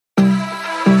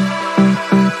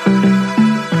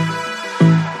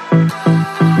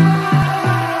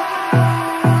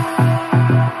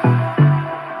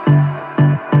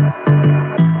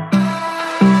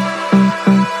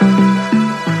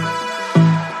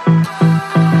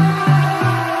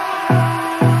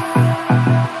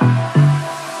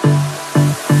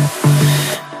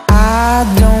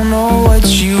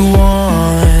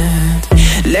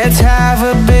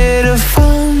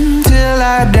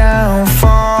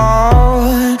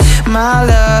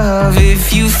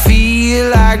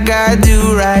I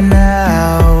do right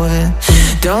now.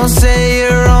 Don't say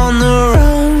you're on the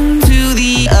run to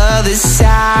the other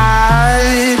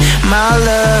side, my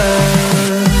love.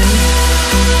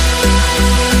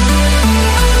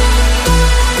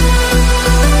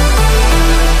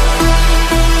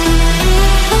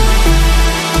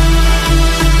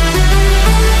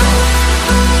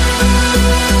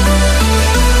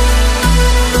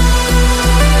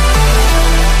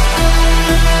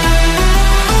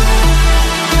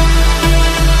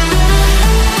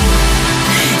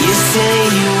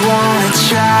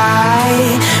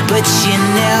 But you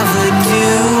never do.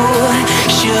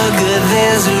 Sugar,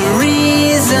 there's a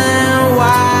reason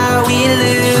why we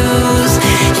lose.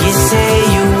 You say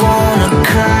you wanna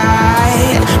cry,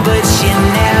 but you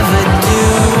never do.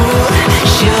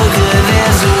 Sugar,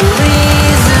 there's a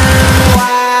reason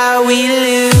why we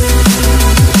lose.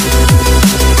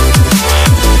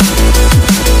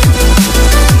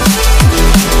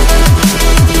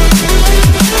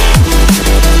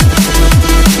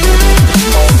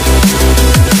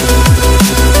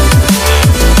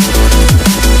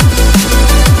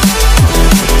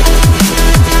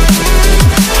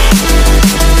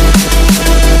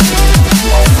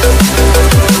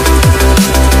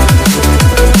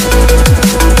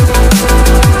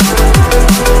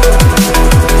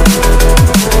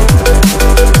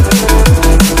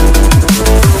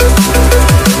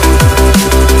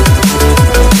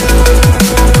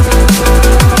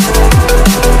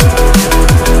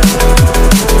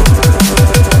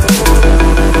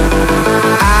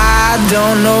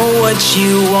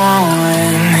 You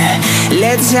want.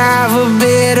 Let's have a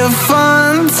bit of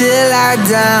fun till I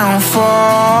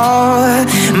downfall,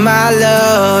 my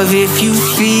love. If you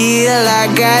feel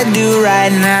like I do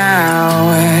right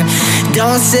now,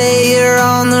 don't say you're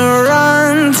on the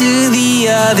run to the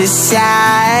other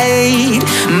side,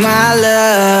 my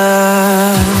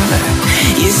love.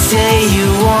 You say you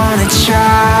wanna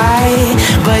try,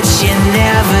 but you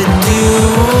never do.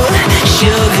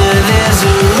 Sugar, there's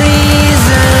a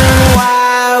reason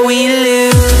why we lose.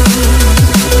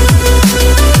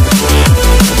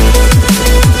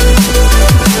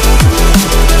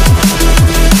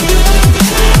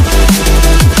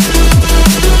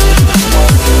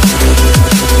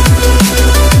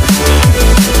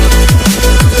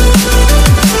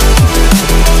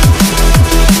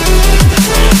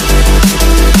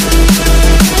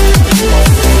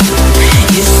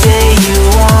 You say you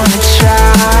wanna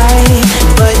try,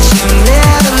 but you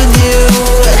never do.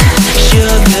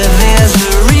 Sugar, there's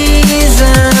a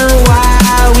reason why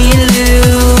we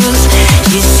lose.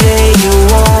 You say you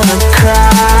wanna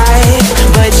cry,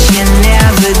 but you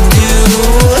never do.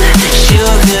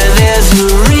 Sugar, there's a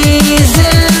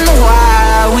reason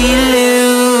why we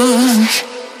lose.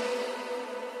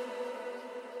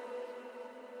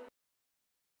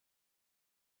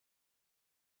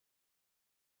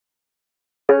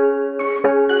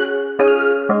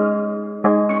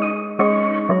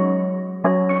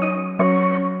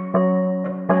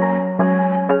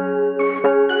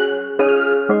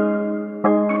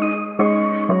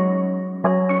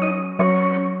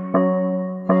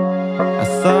 I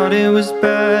thought it was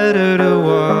better to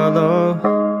wallow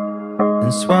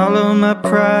and swallow my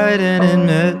pride and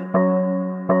admit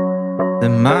that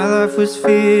my life was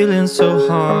feeling so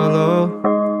hollow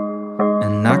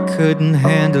and I couldn't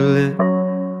handle it.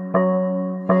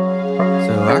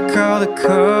 So I called a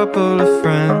couple of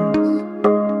friends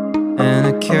and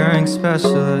a caring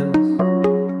specialist,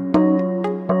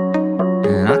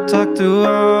 and I talked through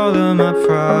all of my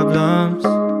problems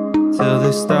till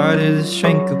they started to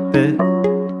shrink a bit.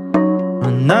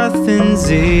 Well,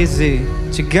 nothing's easy,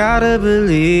 but you gotta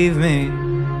believe me,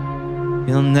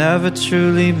 you'll never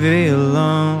truly be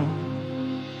alone.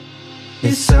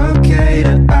 It's okay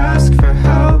to ask for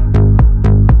help,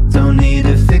 don't need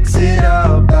to fix it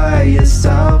all by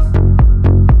yourself.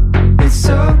 It's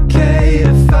okay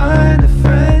to find a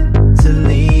friend to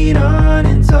lean on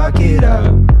and talk it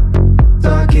out,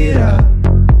 talk it out.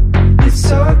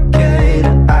 It's okay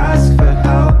to ask for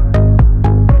help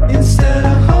instead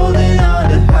of holding on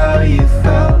to how you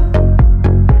felt.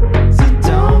 So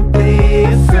don't be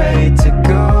afraid to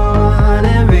go on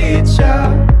and reach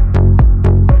out.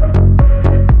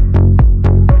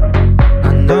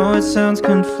 I know it sounds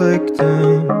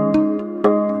conflicting,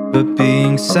 but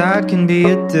being sad can be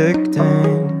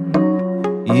addicting.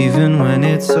 Even when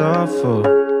it's awful,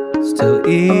 still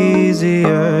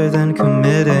easier than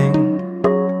committing.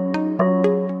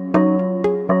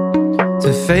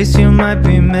 To face you might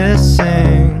be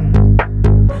missing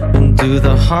and do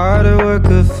the harder work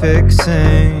of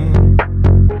fixing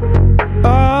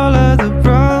all of the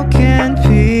broken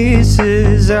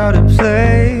pieces out of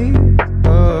place.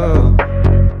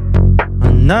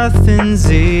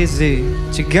 nothing's easy,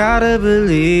 but you gotta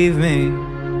believe me,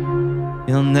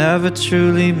 you'll never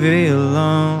truly be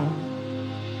alone.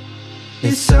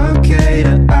 It's okay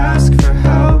to ask for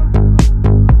help.